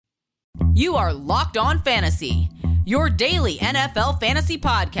You are Locked On Fantasy, your daily NFL fantasy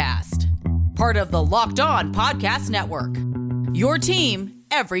podcast. Part of the Locked On Podcast Network, your team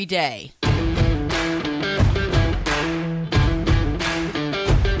every day.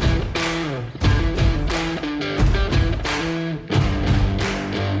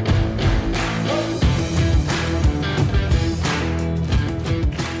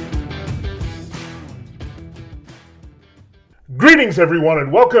 Greetings, everyone,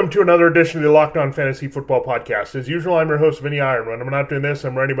 and welcome to another edition of the Locked On Fantasy Football Podcast. As usual, I'm your host, Vinny Iyer. When I'm not doing this,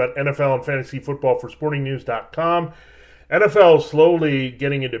 I'm writing about NFL and fantasy football for SportingNews.com. NFL is slowly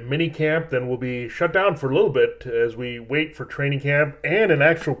getting into minicamp, then we'll be shut down for a little bit as we wait for training camp and an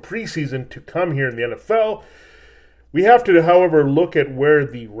actual preseason to come here in the NFL. We have to, however, look at where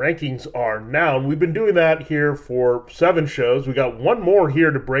the rankings are now. And we've been doing that here for 7 shows. We got one more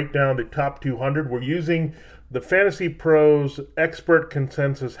here to break down the top 200. We're using the Fantasy Pros Expert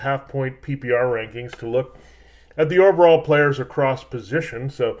Consensus Half-Point PPR rankings to look at the overall players across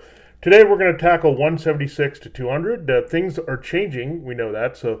positions. So today we're going to tackle 176 to 200. Things are changing, we know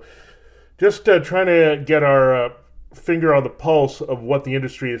that. So just trying to get our finger on the pulse of what the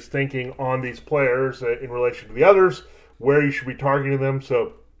industry is thinking on these players in relation to the others, where you should be targeting them.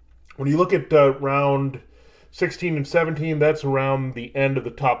 So when you look at round 16 and 17, that's around the end of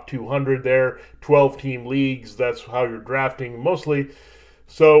the top 200 there. 12-team leagues, that's how you're drafting mostly.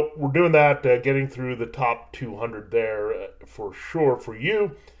 So we're doing that, getting through the top 200 there for sure for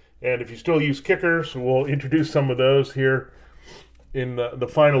you. And if you still use kickers, we'll introduce some of those here in the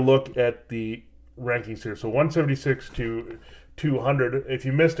final look at the rankings here. So 176 to 200. If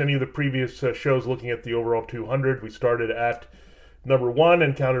you missed any of the previous shows looking at the overall 200, we started at number 1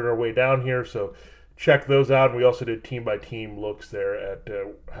 and counted our way down here. So check those out. And we also did team-by-team looks there at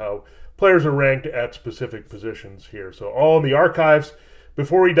how players are ranked at specific positions here. So all in the archives.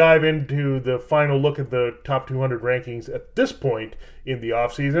 Before we dive into the final look at the top 200 rankings at this point in the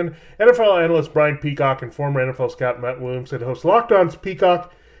offseason, NFL analyst Brian Peacock and former NFL scout Matt Williamson host Locked On's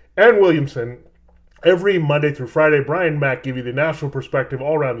Peacock and Williamson every Monday through Friday. Brian and Matt give you the national perspective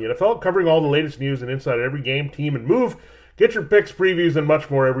all around the NFL, covering all the latest news and insight at every game, team, and move. Get your picks, previews, and much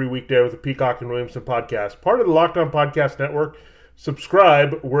more every weekday with the Peacock and Williamson podcast, part of the Locked On Podcast Network.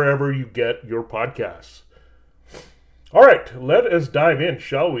 Subscribe wherever you get your podcasts. All right, let us dive in,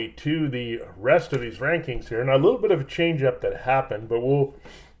 shall we, to the rest of these rankings here. Now, a little bit of a change-up that happened, but we'll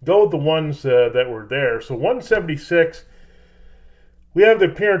go with the ones that were there. So 176, we have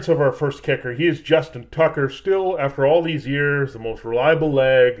the appearance of our first kicker. He is Justin Tucker, still, after all these years, the most reliable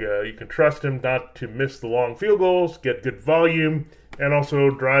leg. You can trust him not to miss the long field goals, get good volume, and also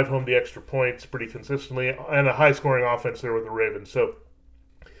drive home the extra points pretty consistently, and a high-scoring offense there with the Ravens. So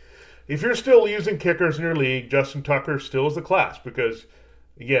if you're still using kickers in your league, Justin Tucker still is the class because,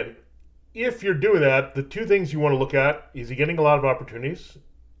 again, if you're doing that, the two things you want to look at, is he getting a lot of opportunities?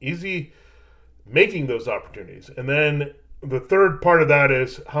 Is he making those opportunities? And then the third part of that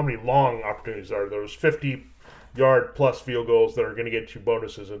is how many long opportunities are those 50-yard plus field goals that are going to get you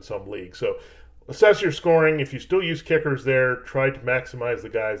bonuses in some leagues. So assess your scoring. If you still use kickers there, try to maximize the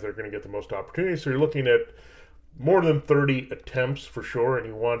guys that are going to get the most opportunities. So you're looking at more than 30 attempts for sure, and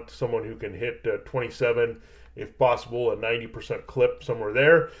you want someone who can hit 27, if possible, a 90% clip somewhere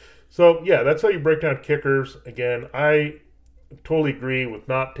there. So, yeah, that's how you break down kickers. Again, I totally agree with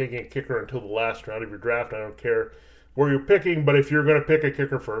not taking a kicker until the last round of your draft. I don't care where you're picking, but if you're going to pick a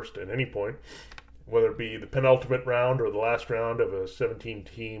kicker first at any point, whether it be the penultimate round or the last round of a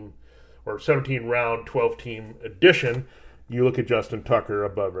 17-team or 17-round, 12-team edition, you look at Justin Tucker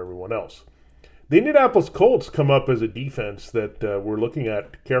above everyone else. The Indianapolis Colts come up as a defense that we're looking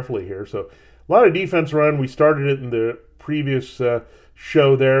at carefully here. So a lot of defense run. We started it in the previous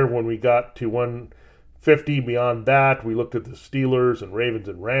show there when we got to 150. Beyond that, we looked at the Steelers and Ravens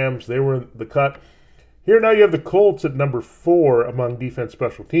and Rams. They were in the cut. Here now you have the Colts at number 4 among defense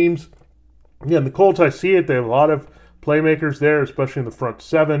special teams. Again, the Colts, I see it. They have a lot of playmakers there, especially in the front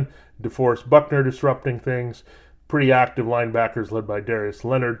 7. DeForest Buckner disrupting things. Pretty active linebackers led by Darius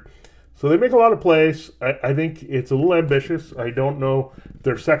Leonard. So they make a lot of plays. I think it's a little ambitious. I don't know if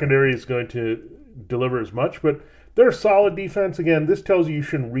their secondary is going to deliver as much, but they're a solid defense. Again, this tells you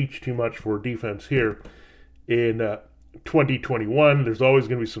shouldn't reach too much for defense here in 2021. There's always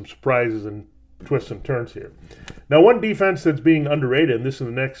going to be some surprises and twists and turns here. Now, one defense that's being underrated, and this is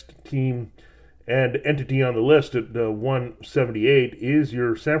the next team and entity on the list at 178, is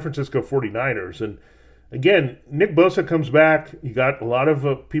your San Francisco 49ers. And again, Nick Bosa comes back. You got a lot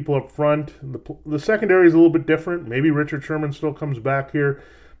of people up front. The secondary is a little bit different. Maybe Richard Sherman still comes back here,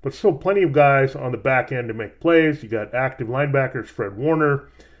 but still plenty of guys on the back end to make plays. You got active linebackers, Fred Warner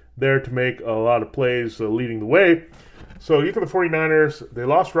there to make a lot of plays leading the way. So you look at the 49ers, they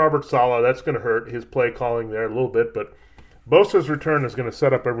lost Robert Saleh. That's going to hurt his play calling there a little bit, but Bosa's return is going to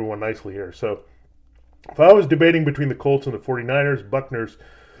set up everyone nicely here. So if I was debating between the Colts and the 49ers, Buckner's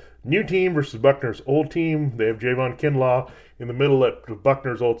new team versus Buckner's old team, they have Javon Kinlaw in the middle at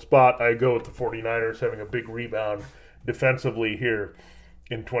Buckner's old spot. I go with the 49ers having a big rebound defensively here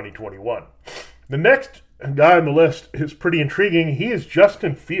in 2021. The next guy on the list is pretty intriguing. He is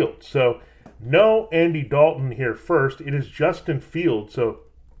Justin Fields. So no Andy Dalton here first. It is Justin Fields. So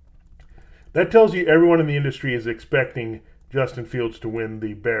that tells you everyone in the industry is expecting Justin Fields to win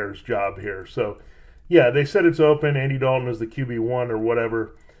the Bears job here. So, yeah, they said it's open. Andy Dalton is the QB1 or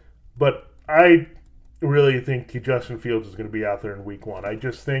whatever. But I really think Justin Fields is going to be out there in week 1. I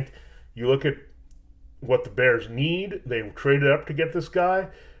just think you look at what the Bears need. They traded up to get this guy.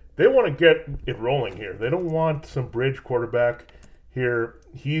 They want to get it rolling here. They don't want some bridge quarterback here.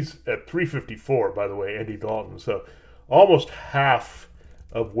 He's at 354, by the way, Andy Dalton. So almost half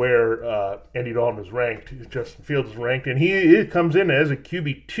of where Andy Dalton is ranked, Justin Fields is ranked, and he comes in as a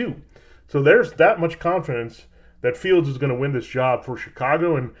QB2. So there's that much confidence that Fields is going to win this job for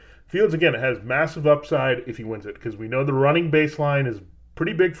Chicago. And Fields, again, has massive upside if he wins it, because we know the running baseline is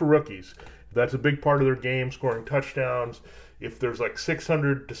pretty big for rookies. That's a big part of their game, scoring touchdowns. If there's like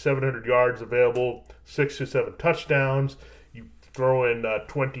 600 to 700 yards available, 6 to 7 touchdowns, you throw in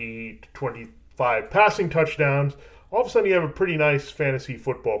 20 to 25 passing touchdowns, all of a sudden you have a pretty nice fantasy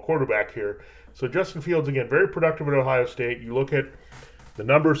football quarterback here. So Justin Fields, again, very productive at Ohio State. You look at the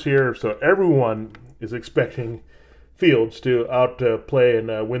numbers here, so everyone is expecting Fields to outplay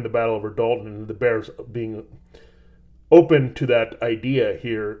and win the battle over Dalton, and the Bears being open to that idea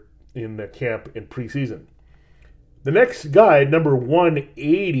here in the camp in preseason. The next guy, number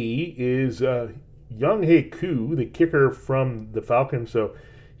 180, is Younghoe Koo, the kicker from the Falcons. So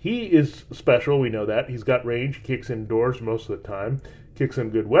he is special, we know that. He's got range, he kicks indoors most of the time, kicks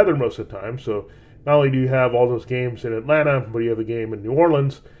in good weather most of the time. So not only do you have all those games in Atlanta, but you have a game in New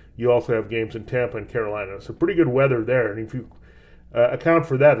Orleans, you also have games in Tampa and Carolina. So pretty good weather there. And if you account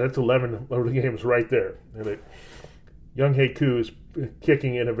for that, that's 11 of the games right there. And Younghoe Koo is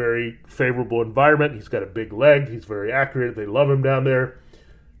kicking in a very favorable environment. He's got a big leg. He's very accurate. They love him down there.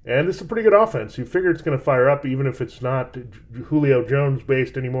 And this is a pretty good offense. You figure it's going to fire up, even if it's not Julio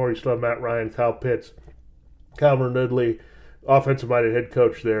Jones-based anymore. You still have Matt Ryan, Kyle Pitts, Calvin Ridley, offensive-minded head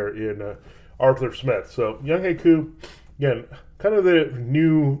coach there in Arthur Smith. So Younghoe Koo, again, kind of the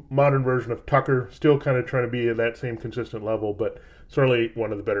new modern version of Tucker, still kind of trying to be at that same consistent level, but certainly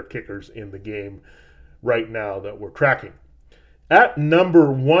one of the better kickers in the game right now that we're tracking. At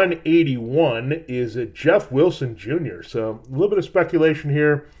number 181 is Jeff Wilson Jr. So a little bit of speculation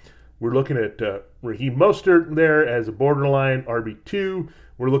here. We're looking at Raheem Mostert there as a borderline RB2.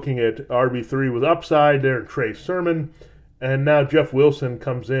 We're looking at RB3 with upside there and Trey Sermon. And now Jeff Wilson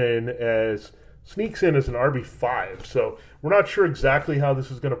sneaks in as an RB5. So we're not sure exactly how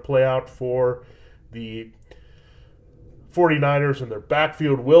this is going to play out for the 49ers and their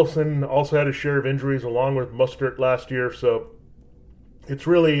backfield. Wilson also had a share of injuries along with Mostert last year. So it's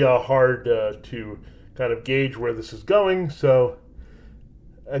really hard to kind of gauge where this is going. So,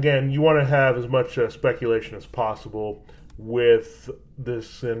 again, you want to have as much speculation as possible with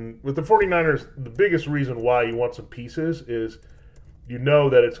this. And with the 49ers, the biggest reason why you want some pieces is you know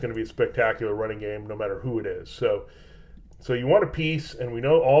that it's going to be a spectacular running game no matter who it is. So you want a piece, and we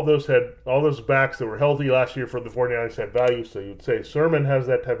know all those backs that were healthy last year for the 49ers had value. So you'd say Sermon has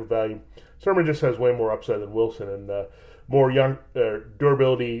that type of value. Sermon just has way more upside than Wilson, and more young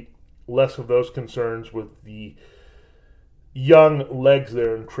durability, less of those concerns with the young legs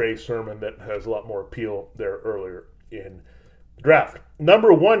there in Trey Sermon that has a lot more appeal there earlier in the draft.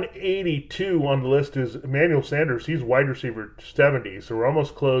 Number 182 on the list is Emmanuel Sanders. He's wide receiver 70, so we're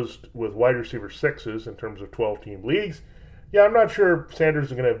almost closed with wide receiver 6s in terms of 12-team leagues. Yeah, I'm not sure Sanders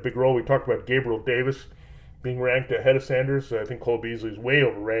is going to have a big role. We talked about Gabriel Davis being ranked ahead of Sanders. I think Cole Beasley is way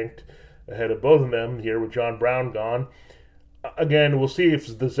overranked ahead of both of them here with John Brown gone. Again, we'll see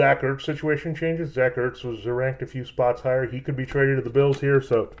if the Zach Ertz situation changes. Zach Ertz was ranked a few spots higher. He could be traded to the Bills here,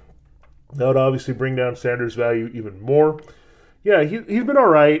 so that would obviously bring down Sanders' value even more. Yeah, he's been all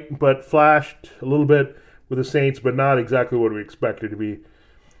right, but flashed a little bit with the Saints, but not exactly what we expected to be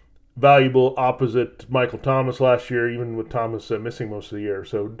valuable opposite Michael Thomas last year, even with Thomas missing most of the year.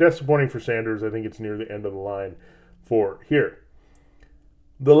 So disappointing for Sanders. I think it's near the end of the line for here.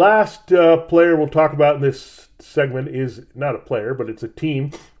 The last player we'll talk about in this segment is not a player, but it's a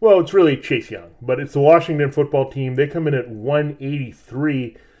team. Well, it's really Chase Young, but it's the Washington football team. They come in at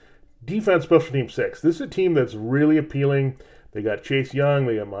 183, defense, special team 6. This is a team that's really appealing. They got Chase Young.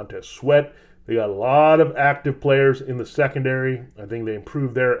 They got Montez Sweat. They got a lot of active players in the secondary. I think they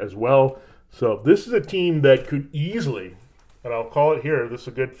improved there as well. So this is a team that could easily, and I'll call it here, this is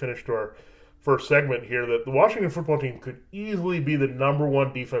a good finish to our first segment here, that the Washington football team could easily be the number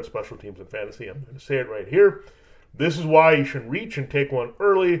one defense special teams in fantasy. I'm going to say it right here. This is why you should reach and take one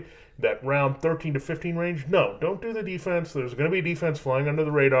early, that round 13 to 15 range. No, don't do the defense. There's going to be defense flying under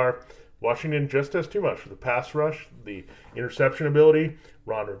the radar. Washington just has too much for the pass rush, the interception ability.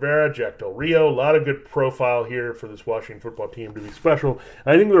 Ron Rivera, Jack Del Rio, a lot of good profile here for this Washington football team to be special.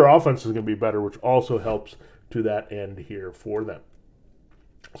 I think their offense is going to be better, which also helps to that end here for them.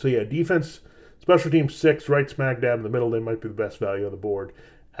 So yeah, defense, special team 6, right smack dab in the middle. They might be the best value on the board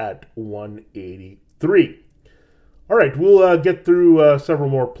at 183. All right, we'll get through several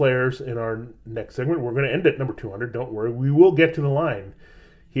more players in our next segment. We're going to end at number 200. Don't worry. We will get to the line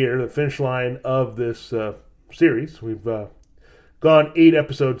here, the finish line of this series. We've gone 8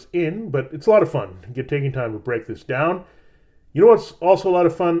 episodes in, but it's a lot of fun taking time to break this down. You know what's also a lot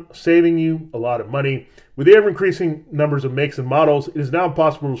of fun? Saving you a lot of money. With the ever-increasing numbers of makes and models, it is now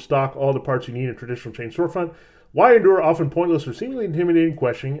impossible to stock all the parts you need in a traditional chain storefront. Why endure often pointless or seemingly intimidating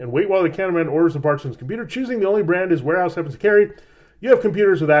questioning and wait while the counterman orders the parts on his computer, choosing the only brand his warehouse happens to carry? You have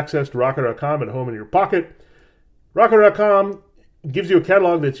computers with access to Rocket.com at home in your pocket. Rocket.com gives you a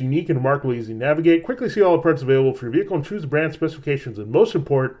catalog that's unique and remarkably easy to navigate. Quickly see all the parts available for your vehicle and choose the brand specifications and, most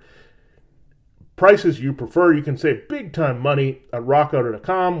important, prices you prefer. You can save big-time money at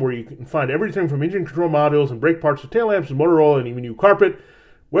rockauto.com, where you can find everything from engine control modules and brake parts to tail lamps and motor oil and even new carpet.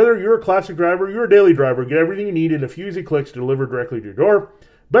 Whether you're a classic driver or you're a daily driver, get everything you need in a few easy clicks delivered directly to your door.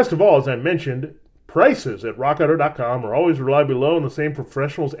 Best of all, as I mentioned, prices at rockauto.com are always reliably low, and the same for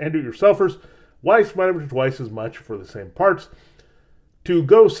professionals and do-it-yourselfers. Why spend twice as much for the same parts? To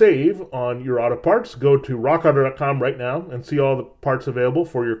go save on your auto parts, go to rockauto.com right now and see all the parts available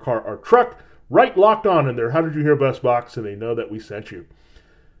for your car or truck. Right Locked On in their How Did You Hear Best box, and they know that we sent you.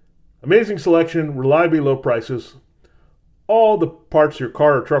 Amazing selection, reliably low prices, all the parts your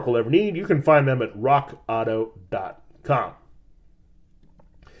car or truck will ever need. You can find them at rockauto.com.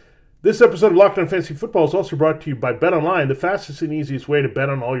 This episode of Locked On Fantasy Football is also brought to you by BetOnline, the fastest and easiest way to bet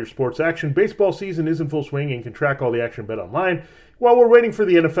on all your sports action. Baseball season is in full swing and you can track all the action BetOnline. While we're waiting for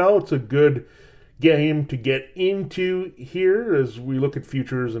the NFL, it's a good game to get into here as we look at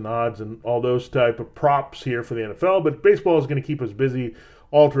futures and odds and all those type of props here for the NFL. But baseball is going to keep us busy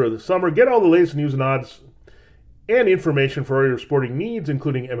all through the summer. Get all the latest news and odds and information for all your sporting needs,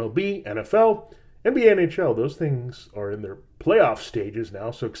 including MLB, NFL, NBA, NHL. Those things are in their playoff stages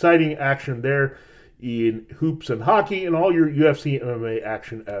now, so exciting action there in hoops and hockey, and all your UFC and MMA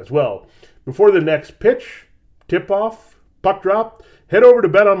action as well. Before the next pitch, tip-off, puck drop, head over to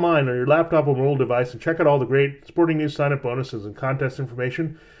BetOnline on your laptop or mobile device and check out all the great sporting news, sign-up bonuses, and contest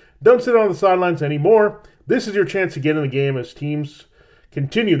information. Don't sit on the sidelines anymore. This is your chance to get in the game as teams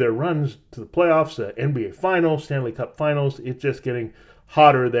continue their runs to the playoffs, NBA Finals, Stanley Cup Finals. It's just getting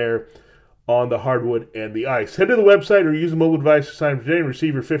hotter there on the hardwood and the ice. Head to the website or use a mobile device to sign up today and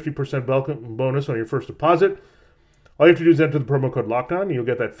receive your 50% welcome bonus on your first deposit. All you have to do is enter the promo code LOCKEDON, and you'll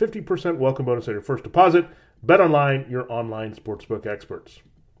get that 50% welcome bonus on your first deposit. BetOnline, your online sportsbook experts.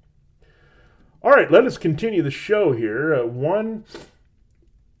 All right, let us continue the show here.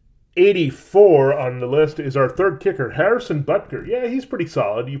 184 on the list is our third kicker, Harrison Butker. Yeah, he's pretty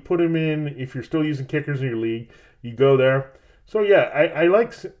solid. You put him in, if you're still using kickers in your league, you go there. So yeah, I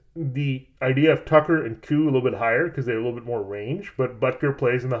like the idea of Tucker and Koo a little bit higher because they have a little bit more range, but Butker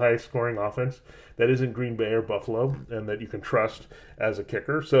plays in the highest scoring offense that isn't Green Bay or Buffalo and that you can trust as a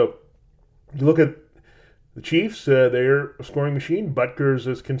kicker. So you look at the Chiefs, they're a scoring machine. Butker's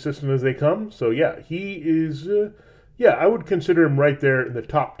as consistent as they come. So yeah, he is, I would consider him right there in the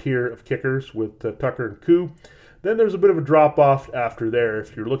top tier of kickers with Tucker and Koo. Then there's a bit of a drop-off after there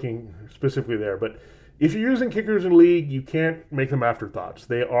if you're looking specifically there. But if you're using kickers in league, you can't make them afterthoughts.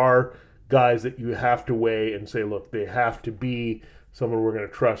 They are guys that you have to weigh and say, look, they have to be someone we're going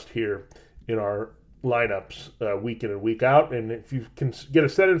to trust here in our lineups week in and week out. And if you can get a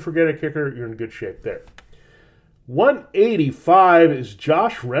set and forget a kicker, you're in good shape there. 185 is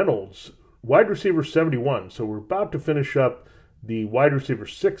Josh Reynolds, wide receiver 71. So we're about to finish up the wide receiver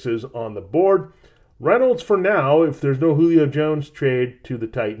sixes on the board. Reynolds, for now, if there's no Julio Jones trade to the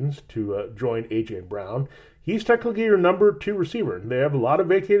Titans to join A.J. Brown, he's technically your number 2 receiver. They have a lot of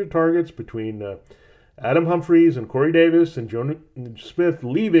vacated targets between Adam Humphries and Corey Davis and Jonah Smith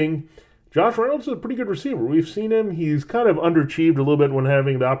leaving. Josh Reynolds is a pretty good receiver. We've seen him. He's kind of underachieved a little bit when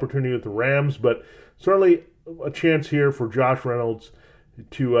having the opportunity with the Rams, but certainly a chance here for Josh Reynolds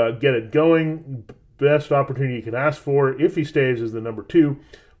to get it going. best opportunity you can ask for if he stays is the number 2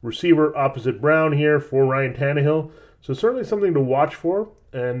 receiver opposite Brown here for Ryan Tannehill. So certainly something to watch for.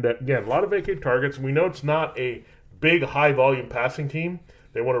 And again, a lot of vacant targets. We know it's not a big, high-volume passing team.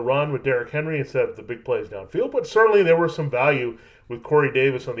 They want to run with Derrick Henry instead of the big plays downfield. But certainly there was some value with Corey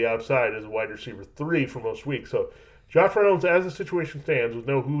Davis on the outside as a wide receiver 3 for most weeks. So Josh Reynolds, as the situation stands, with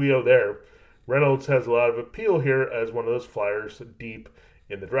no Julio there, Reynolds has a lot of appeal here as one of those flyers deep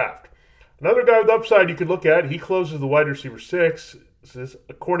in the draft. Another guy with upside you could look at, he closes the wide receiver 6. This is,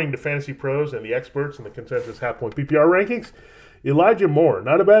 according to Fantasy Pros and the experts and the consensus half-point PPR rankings, Elijah Moore.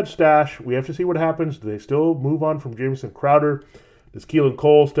 Not a bad stash. We have to see what happens. Do they still move on from Jamison Crowder? Does Keelan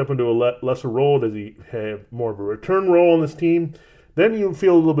Cole step into a lesser role? Does he have more of a return role on this team? Then you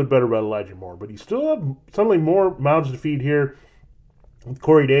feel a little bit better about Elijah Moore. But you still have suddenly more mouths to feed here.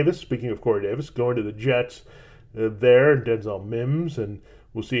 Corey Davis, speaking of Corey Davis, going to the Jets there, and Denzel Mims, and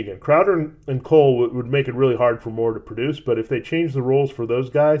we'll see again. Crowder and Cole would make it really hard for Moore to produce, but if they change the roles for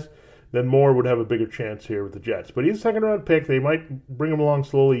those guys, then Moore would have a bigger chance here with the Jets. But he's a second-round pick. They might bring him along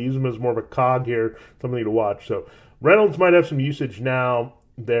slowly, use him as more of a cog here, something to watch. So Reynolds might have some usage now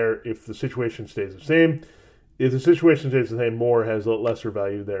there if the situation stays the same. If the situation stays the same, Moore has a lesser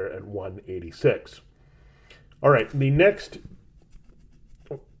value there at 186. All right, the next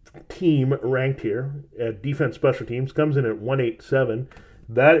team ranked here at defense special teams comes in at 187.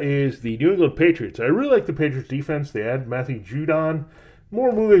 That is the New England Patriots. I really like the Patriots defense. They add Matthew Judon.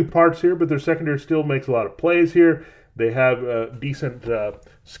 More moving parts here, but their secondary still makes a lot of plays here. They have decent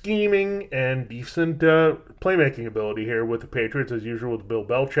scheming and decent playmaking ability here with the Patriots, as usual with Bill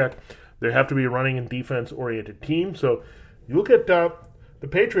Belichick. They have to be a running and defense-oriented team. So you look at the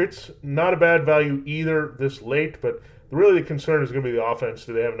Patriots, not a bad value either this late, but really the concern is going to be the offense.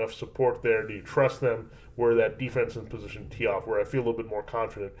 Do they have enough support there? Do you trust them where that defense is position tee off, where I feel a little bit more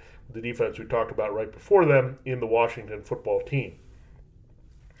confident with the defense we talked about right before them in the Washington football team.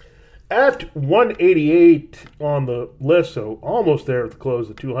 At 188 on the list, so almost there at the close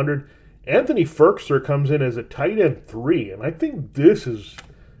of 200, Anthony Firkser comes in as a tight end 3, and I think this is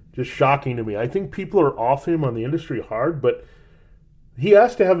just shocking to me. I think people are off him on the industry hard, but he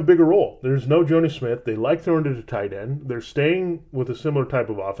has to have a bigger role. There's no Jonas Smith. They like throwing to the tight end. They're staying with a similar type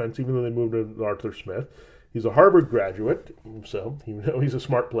of offense, even though they moved to Arthur Smith. He's a Harvard graduate, so he's a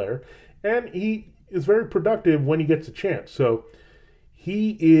smart player, and he is very productive when he gets a chance. So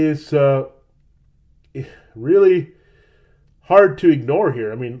he is really hard to ignore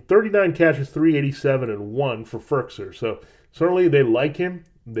here. I mean, 39 catches, 387, and 1 for Firkser. So certainly they like him.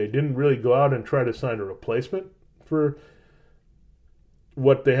 They didn't really go out and try to sign a replacement for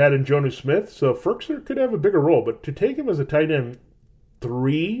what they had in Jonas Smith. So Firkser could have a bigger role. But to take him as a tight end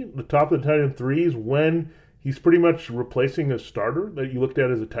 3, the top of the tight end 3s, when he's pretty much replacing a starter that you looked at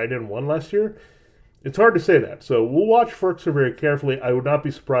as a tight end 1 last year, it's hard to say that. So we'll watch Firkser very carefully. I would not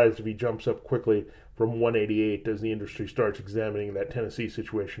be surprised if he jumps up quickly from 188 as the industry starts examining that Tennessee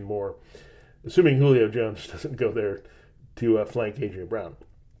situation more, assuming Julio Jones doesn't go there to flank A.J. Brown.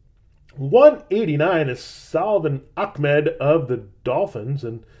 189 is Salvon Ahmed of the Dolphins,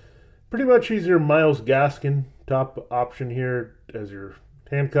 and pretty much he's your Myles Gaskin top option here as your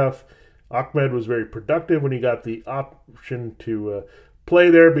handcuff. Ahmed was very productive when he got the option to play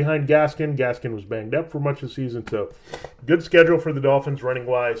there behind Gaskin. Gaskin was banged up for much of the season, so good schedule for the Dolphins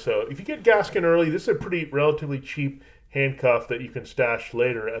running-wise. So if you get Gaskin early, this is a pretty relatively cheap handcuff that you can stash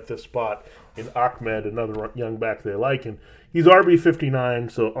later at this spot in Ahmed, another young back they like. And he's RB59,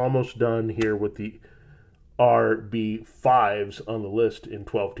 so almost done here with the RB5s on the list in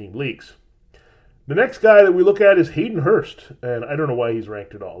 12-team leagues. The next guy that we look at is Hayden Hurst, and I don't know why he's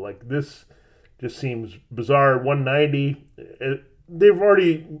ranked at all. Like, this just seems bizarre. 190. They've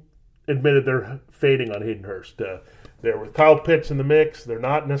already admitted they're fading on Hayden Hurst. They're with Kyle Pitts in the mix. They're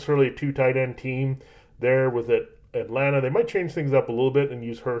not necessarily a 2 tight end team there with Atlanta. They might change things up a little bit and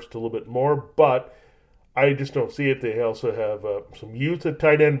use Hurst a little bit more, but I just don't see it. They also have some youth at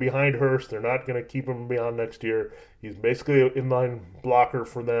tight end behind Hurst. They're not going to keep him beyond next year. He's basically an inline blocker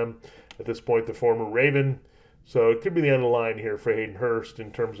for them at this point, the former Raven. So it could be the end of the line here for Hayden Hurst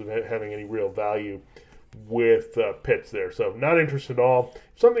in terms of having any real value with Pitts there. So not interested at all.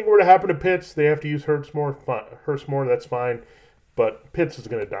 If something were to happen to Pitts, they have to use Hurst more, that's fine. But Pitts is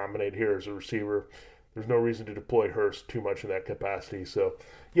going to dominate here as a receiver. There's no reason to deploy Hurst too much in that capacity. So,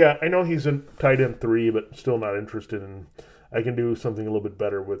 yeah, I know he's a tight end 3, but still not interested in. I can do something a little bit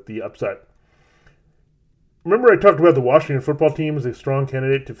better with the upside. Remember I talked about the Washington football team as a strong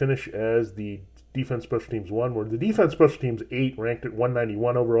candidate to finish as the defense special teams 1, where the defense special teams 8 ranked at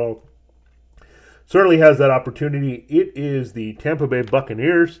 191 overall. Certainly has that opportunity. It is the Tampa Bay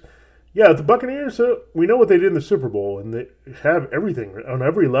Buccaneers. Yeah, the Buccaneers, we know what they did in the Super Bowl, and they have everything on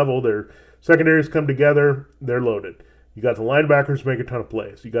every level. Their secondaries come together, they're loaded. You got the linebackers make a ton of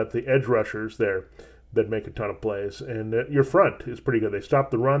plays. You got the edge rushers there that make a ton of plays. And your front is pretty good. They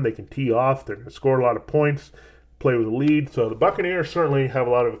stop the run, they can tee off, they're going to score a lot of points, play with a lead. So the Buccaneers certainly have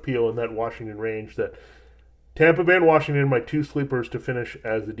a lot of appeal in that Washington range. That Tampa Bay and Washington, my two sleepers to finish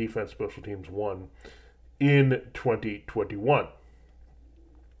as the defense special teams won in 2021.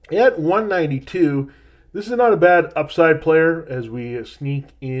 At 192, this is not a bad upside player as we sneak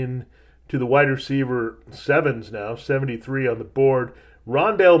in to the wide receiver sevens now, 73 on the board.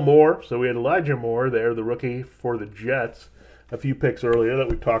 Rondale Moore, so we had Elijah Moore there, the rookie for the Jets, a few picks earlier that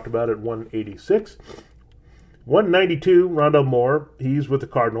we talked about at 186. 192, Rondale Moore, he's with the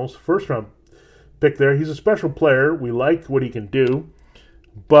Cardinals, first round pick there. He's a special player. We like what he can do,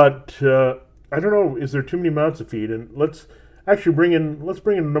 but I don't know, is there too many mouths to feed? And let's bring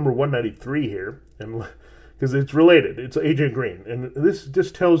in number 193 here, and because it's related. It's AJ Green. And this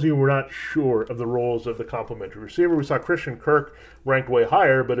just tells you we're not sure of the roles of the complementary receiver. We saw Christian Kirk ranked way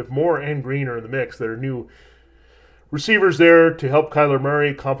higher, but if Moore and Green are in the mix, there are new receivers there to help Kyler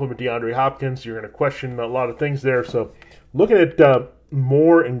Murray complement DeAndre Hopkins. You're going to question a lot of things there. So looking at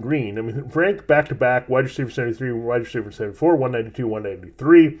Moore and Green, I mean, rank back-to-back, wide receiver 73, wide receiver 74, 192,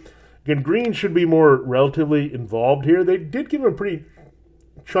 193. Again, Green should be more relatively involved here. They did give him a pretty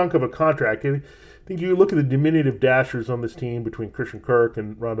chunk of a contract. I think you look at the diminutive dashers on this team between Christian Kirk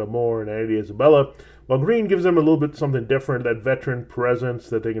and Rondale Moore and Eddie Isabella. While Green gives them a little bit something different, that veteran presence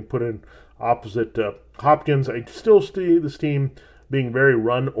that they can put in opposite Hopkins. I still see this team being very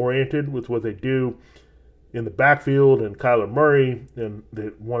run-oriented with what they do in the backfield and Kyler Murray, and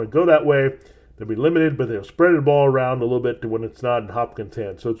they want to go that way. They'll be limited, but they'll spread the ball around a little bit to when it's not in Hopkins'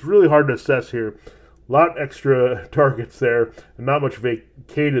 hands. So it's really hard to assess here. A lot extra targets there, and not much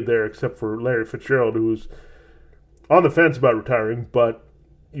vacated there except for Larry Fitzgerald, who's on the fence about retiring, but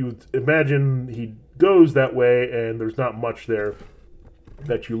you would imagine he goes that way, and there's not much there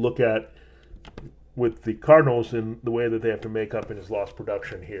that you look at with the Cardinals in the way that they have to make up in his lost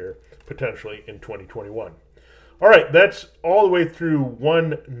production here, potentially in 2021. All right, that's all the way through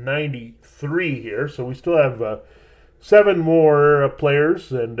 193 here, so we still have 7 more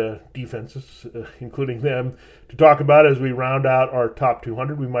players and defenses, including them, to talk about as we round out our top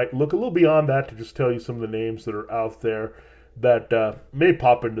 200. We might look a little beyond that to just tell you some of the names that are out there that may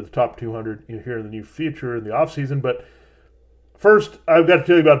pop into the top 200 here in the near future in the offseason. But first, I've got to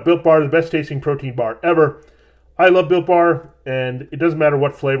tell you about Built Bar, the best tasting protein bar ever. I love Built Bar, and it doesn't matter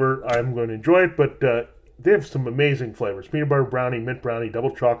what flavor, I'm going to enjoy it, but they have some amazing flavors. Peanut butter brownie, mint brownie,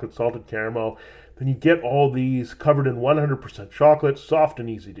 double chocolate, salted caramel. Then you get all these covered in 100% chocolate, soft and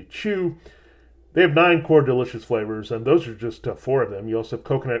easy to chew. They have 9 core delicious flavors, and those are just 4 of them. You also have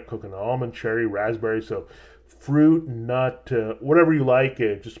coconut, almond, cherry, raspberry, so fruit, nut, whatever you like,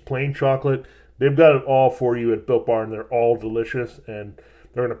 just plain chocolate. They've got it all for you at Built Bar, and they're all delicious, and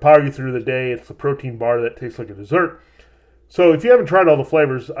they're going to power you through the day. It's a protein bar that tastes like a dessert. So if you haven't tried all the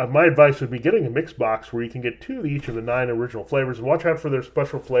flavors, my advice would be getting a mix box where you can get 2 of each of the 9 original flavors. And watch out for their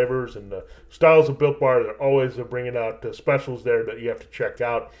special flavors and the styles of Built Bar. They're always bringing out specials there that you have to check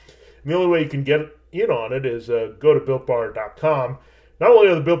out. And the only way you can get in on it is go to BuiltBar.com. Not only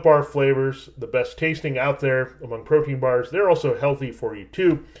are the Built Bar flavors the best tasting out there among protein bars, they're also healthy for you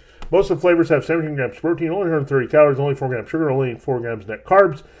too. Most of the flavors have 17 grams protein, only 130 calories, only 4 grams sugar, only 4 grams net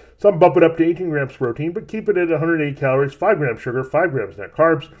carbs. Some bump it up to 18 grams protein, but keep it at 180 calories, 5 grams sugar, 5 grams net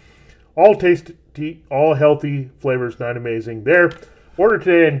carbs. All tasty, all healthy flavors, not amazing there. Order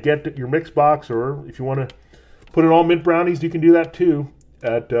today and get your mix box, or if you want to put in all mint brownies, you can do that too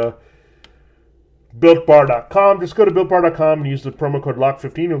at BuiltBar.com. Just go to BuiltBar.com and use the promo code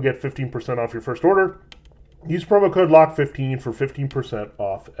LOCK15. You'll get 15% off your first order. Use promo code LOCK15 for 15%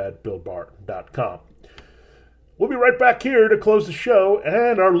 off at BuiltBar.com. We'll be right back here to close the show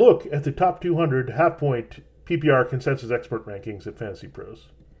and our look at the top 200 half-point PPR consensus expert rankings at Fantasy Pros.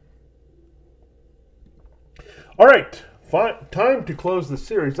 All right, time to close the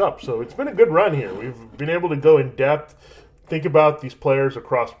series up. So it's been a good run here. We've been able to go in depth, think about these players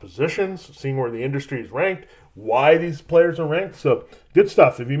across positions, seeing where the industry is ranked, why these players are ranked. So good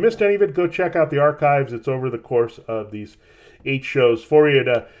stuff. If you missed any of it, go check out the archives. It's over the course of these 8 shows for you.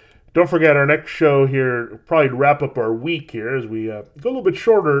 Don't forget our next show here, probably to wrap up our week here as we go a little bit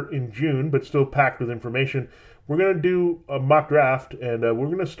shorter in June, but still packed with information. We're going to do a mock draft, and we're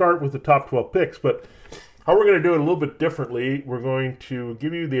going to start with the top 12 picks. But how we're going to do it a little bit differently, we're going to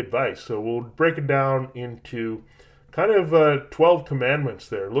give you the advice. So we'll break it down into kind of 12 commandments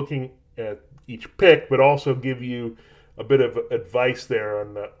there, looking at each pick, but also give you a bit of advice there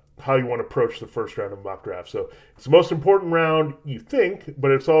on how you want to approach the first round of mock draft. So it's the most important round, you think,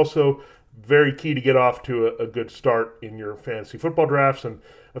 but it's also very key to get off to a good start in your fantasy football drafts, and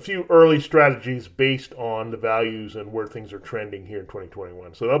a few early strategies based on the values and where things are trending here in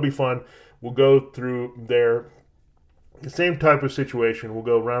 2021. So that'll be fun. We'll go through there. The same type of situation. We'll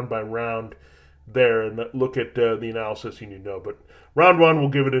go round by round there and look at the analysis you need to know. But round one, we'll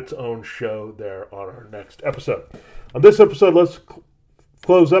give it its own show there on our next episode. On this episode, let's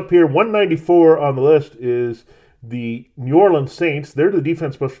close up here. 194 on the list is the New Orleans Saints. They're the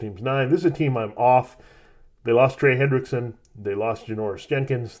defense special teams 9. This is a team I'm off. They lost Trey Hendrickson. They lost Janoris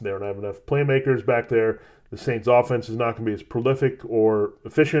Jenkins. They don't have enough playmakers back there. The Saints offense is not going to be as prolific or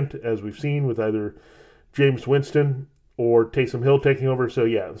efficient as we've seen with either James Winston or Taysom Hill taking over. So,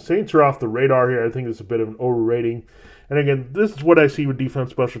 yeah, the Saints are off the radar here. I think it's a bit of an overrating. And, again, this is what I see with defense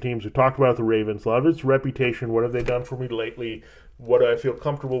special teams. We talked about the Ravens. A lot of it's reputation. What have they done for me lately? What do I feel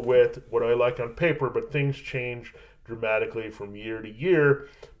comfortable with? What do I like on paper? But things change dramatically from year to year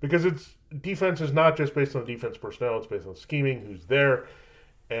because defense is not just based on defense personnel. It's based on scheming, who's there,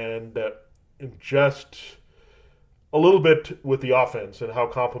 and just a little bit with the offense and how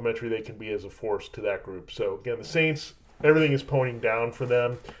complementary they can be as a force to that group. So, again, the Saints, everything is pointing down for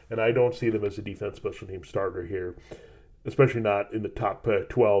them, and I don't see them as a defense special team starter here, especially not in the top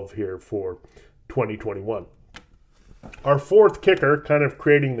 12 here for 2021. Our fourth kicker, kind of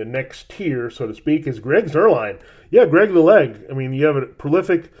creating the next tier, so to speak, is Greg Zuerlein. Yeah, Greg the Leg. I mean, you have a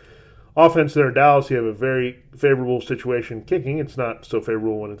prolific offense there in Dallas. You have a very favorable situation kicking. It's not so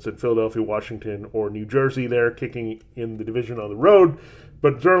favorable when it's in Philadelphia, Washington, or New Jersey there, kicking in the division on the road.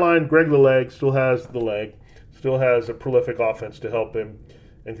 But Zuerlein, Greg the Leg, still has the leg, still has a prolific offense to help him,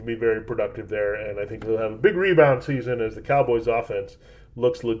 and can be very productive there. And I think he'll have a big rebound season as the Cowboys' offense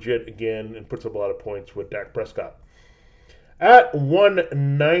looks legit again and puts up a lot of points with Dak Prescott. At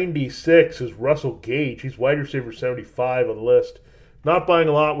 196 is Russell Gage. He's wide receiver 75 on the list. Not buying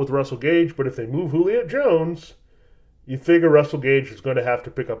a lot with Russell Gage, but if they move Julio Jones, you figure Russell Gage is going to have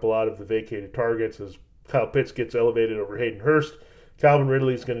to pick up a lot of the vacated targets as Kyle Pitts gets elevated over Hayden Hurst. Calvin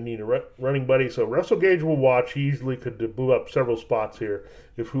Ridley is going to need a running buddy, so Russell Gage will watch. He easily could move up several spots here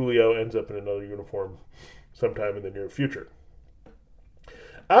if Julio ends up in another uniform sometime in the near future.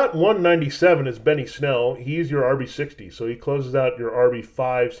 At 197 is Benny Snell. He's your RB60, so he closes out your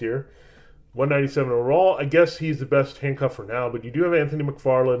RB5s here. 197 overall. I guess he's the best handcuff for now, but you do have Anthony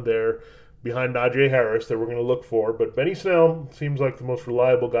McFarland there behind Najee Harris that we're going to look for. But Benny Snell seems like the most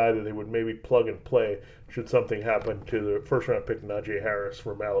reliable guy that they would maybe plug and play should something happen to the first-round pick Najee Harris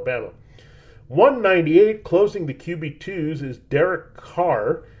from Alabama. 198, closing the QB2s, is Derek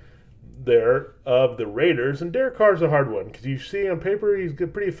Carr there of the Raiders. And Derek Carr's a hard one because you see on paper he's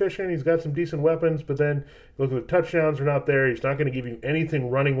pretty efficient. He's got some decent weapons, but then look at the touchdowns are not there. He's not going to give you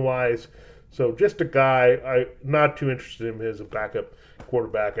anything running-wise. So just a guy, I'm not too interested in him as a backup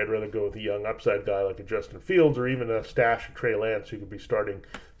quarterback. I'd rather go with a young upside guy like a Justin Fields or even a stash of Trey Lance who could be starting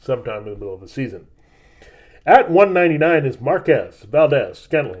sometime in the middle of the season. At 199 is Marquez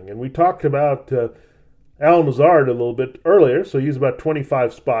Valdes-Scantling. And we talked about Allen Lazard a little bit earlier, so he's about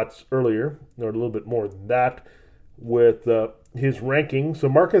 25 spots earlier, or a little bit more than that, with his ranking. So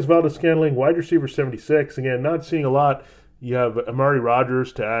Marquez Valdes-Scantling, wide receiver 76. Again, not seeing a lot. You have Amari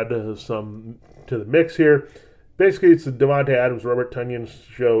Rodgers to add some to the mix here. Basically, it's the Davante Adams, Robert Tonyan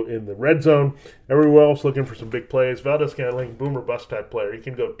show in the red zone. Everyone else looking for some big plays. Valdes-Scantling, boom or bust type player. He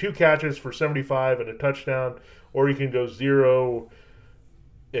can go 2 catches for 75 and a touchdown, or you can go 0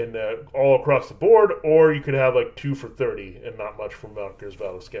 in all across the board, or you could have like 2 for 30 and not much from Marquez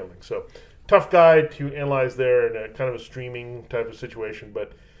Valdes-Scantling. So tough guy to analyze there in a kind of a streaming type of situation,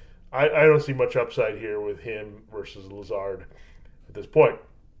 but I don't see much upside here with him versus Lazard at this point.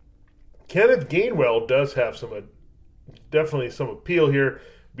 Kenneth Gainwell does have definitely some appeal here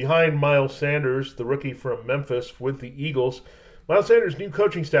behind Miles Sanders, the rookie from Memphis with the Eagles. Miles Sanders' new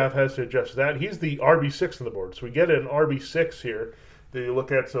coaching staff has to adjust to that. He's the RB6 on the board, so we get an RB6 here that you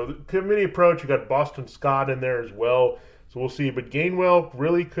look at. So the committee approach, you got Boston Scott in there as well, so we'll see. But Gainwell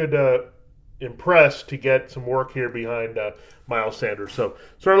really could impress to get some work here behind Miles Sanders. So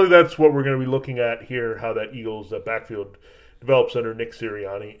certainly that's what we're going to be looking at here, how that Eagles backfield develops under Nick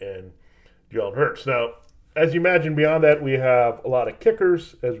Sirianni and Jalen Hurts. Now, as you imagine, beyond that, we have a lot of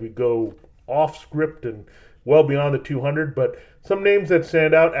kickers as we go off script and well beyond the 200. But some names that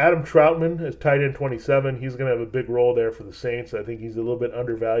stand out, Adam Troutman is tight end 27. He's going to have a big role there for the Saints. I think he's a little bit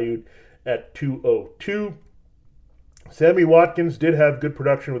undervalued at 202. Sammy Watkins did have good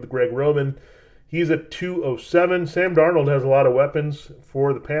production with Greg Roman. He's at 207. Sam Darnold has a lot of weapons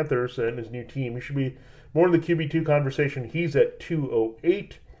for the Panthers and his new team. He should be more in the QB2 conversation. He's at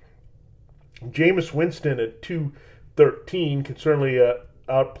 208. Jameis Winston at 213 can certainly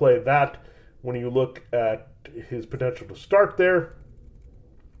outplay that when you look at his potential to start there.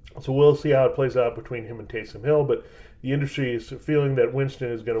 So we'll see how it plays out between him and Taysom Hill, but the industry is feeling that Winston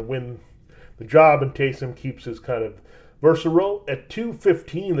is going to win the job, and Taysom keeps his kind of versatile. At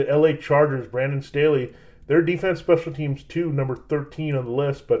 215, the LA Chargers, Brandon Staley, their defense special teams too, number 13 on the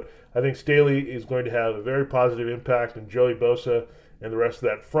list, but I think Staley is going to have a very positive impact on Joey Bosa and the rest of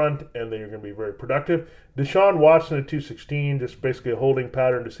that front, and they're going to be very productive. Deshaun Watson at 216, just basically a holding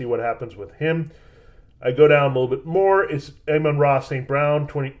pattern to see what happens with him. I go down a little bit more. It's Amon-Ra St. Brown,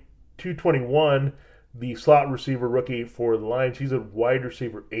 221, the slot receiver rookie for the Lions. He's a wide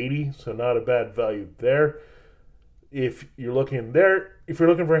receiver 80, so not a bad value there. If you're looking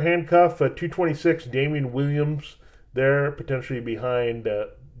for a handcuff, 226, Damian Williams there, potentially behind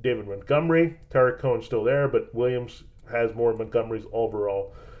David Montgomery. Tariq Cohen's still there, but Williams has more of Montgomery's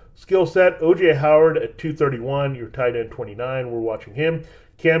overall skill set. O.J. Howard at 231, your tight end 29. We're watching him.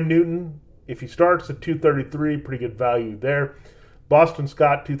 Cam Newton, if he starts at 233, pretty good value there. Boston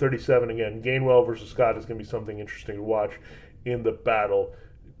Scott, 237. Again, Gainwell versus Scott is going to be something interesting to watch in the battle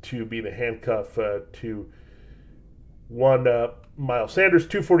to be the handcuff to one Miles Sanders.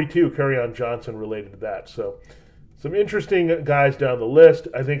 242, Kerryon Johnson related to that. So some interesting guys down the list.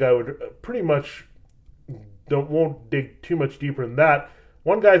 I think I would pretty much won't dig too much deeper than that.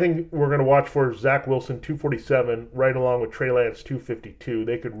 One guy I think we're going to watch for is Zach Wilson, 247, right along with Trey Lance, 252.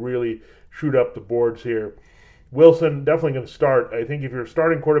 They could really shoot up the boards here. Wilson, definitely going to start. I think if you're a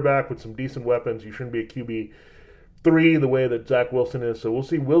starting quarterback with some decent weapons, you shouldn't be a QB3 the way that Zach Wilson is. So we'll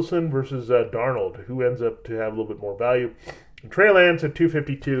see Wilson versus Darnold, who ends up to have a little bit more value. And Trey Lance at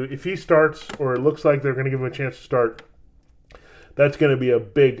 252. If he starts, or it looks like they're going to give him a chance to start, that's going to be a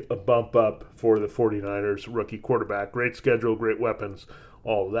big bump up for the 49ers rookie quarterback. Great schedule, great weapons,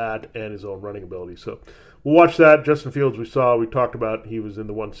 all of that, and his own running ability. So we'll watch that. Justin Fields, we talked about, he was in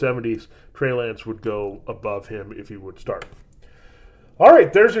the 170s. Trey Lance would go above him if he would start. All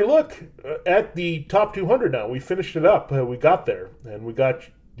right, there's your look at the top 200 now. We finished it up. We got there, and we got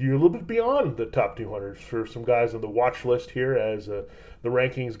you a little bit beyond the top 200 for some guys on the watch list here as the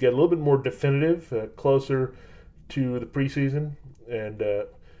rankings get a little bit more definitive, closer to the preseason. And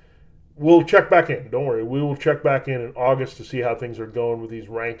we'll check back in. Don't worry. We will check back in August to see how things are going with these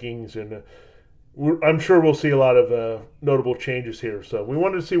rankings. And I'm sure we'll see a lot of notable changes here. So we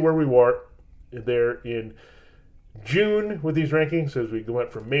wanted to see where we were there in June with these rankings as we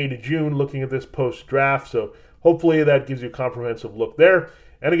went from May to June looking at this post-draft. So hopefully that gives you a comprehensive look there.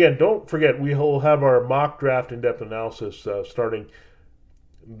 And again, don't forget, we will have our mock draft in-depth analysis starting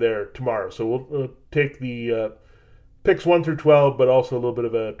there tomorrow. So we'll take the picks 1 through 12, but also a little bit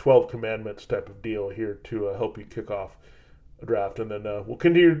of a 12 commandments type of deal here to help you kick off a draft. And then we'll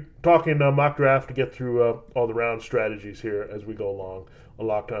continue talking mock draft to get through all the round strategies here as we go along on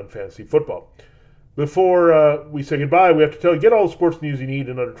Locked On Fantasy Football. Before we say goodbye, we have to tell you, get all the sports news you need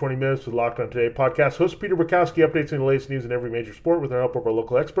in under 20 minutes with Locked On Today podcast. Host Peter Bukowski updates on the latest news in every major sport with the help of our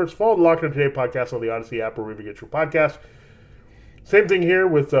local experts. Follow the Locked On Today podcast on the Odyssey app or wherever you get your podcast. Same thing here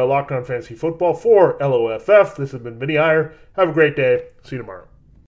with Locked On Fantasy Football for LOFF. This has been Vinny Iyer. Have a great day. See you tomorrow.